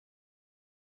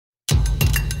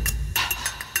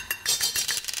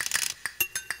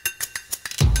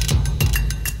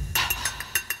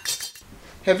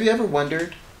Have you ever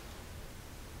wondered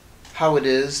how it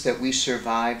is that we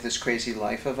survive this crazy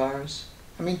life of ours?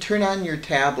 I mean, turn on your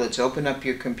tablets, open up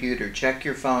your computer, check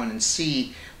your phone, and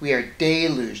see we are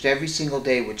deluged every single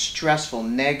day with stressful,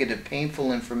 negative,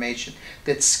 painful information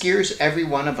that scares every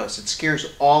one of us. It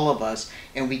scares all of us,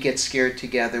 and we get scared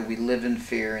together. We live in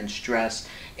fear and stress,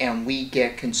 and we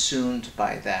get consumed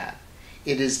by that.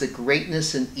 It is the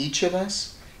greatness in each of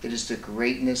us. It is the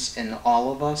greatness in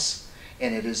all of us.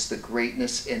 And it is the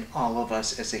greatness in all of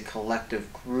us as a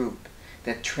collective group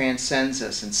that transcends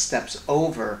us and steps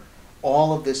over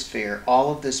all of this fear,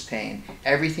 all of this pain,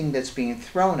 everything that's being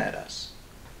thrown at us.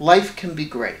 Life can be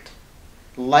great.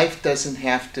 Life doesn't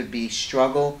have to be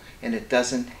struggle, and it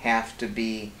doesn't have to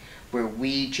be where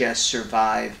we just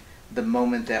survive the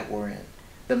moment that we're in.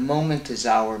 The moment is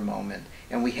our moment,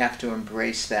 and we have to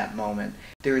embrace that moment.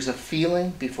 There is a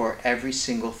feeling before every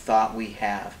single thought we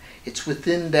have. It's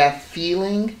within that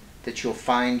feeling that you'll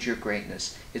find your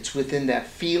greatness. It's within that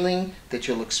feeling that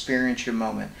you'll experience your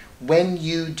moment. When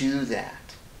you do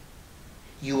that,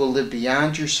 you will live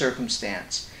beyond your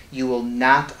circumstance. You will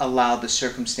not allow the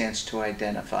circumstance to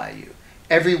identify you.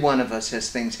 Every one of us has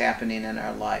things happening in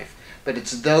our life, but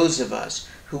it's those of us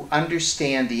who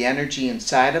understand the energy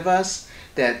inside of us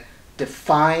that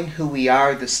define who we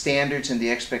are, the standards and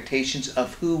the expectations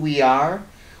of who we are,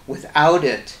 without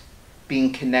it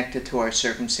being connected to our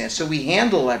circumstance. So we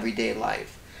handle everyday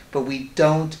life, but we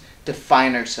don't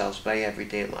define ourselves by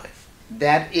everyday life.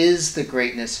 That is the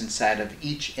greatness inside of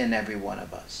each and every one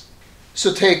of us.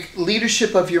 So take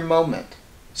leadership of your moment.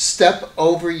 Step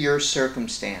over your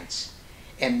circumstance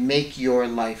and make your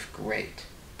life great.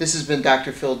 This has been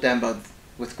Dr. Phil Dembo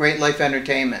with Great Life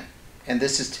Entertainment, and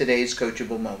this is today's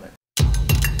Coachable Moment.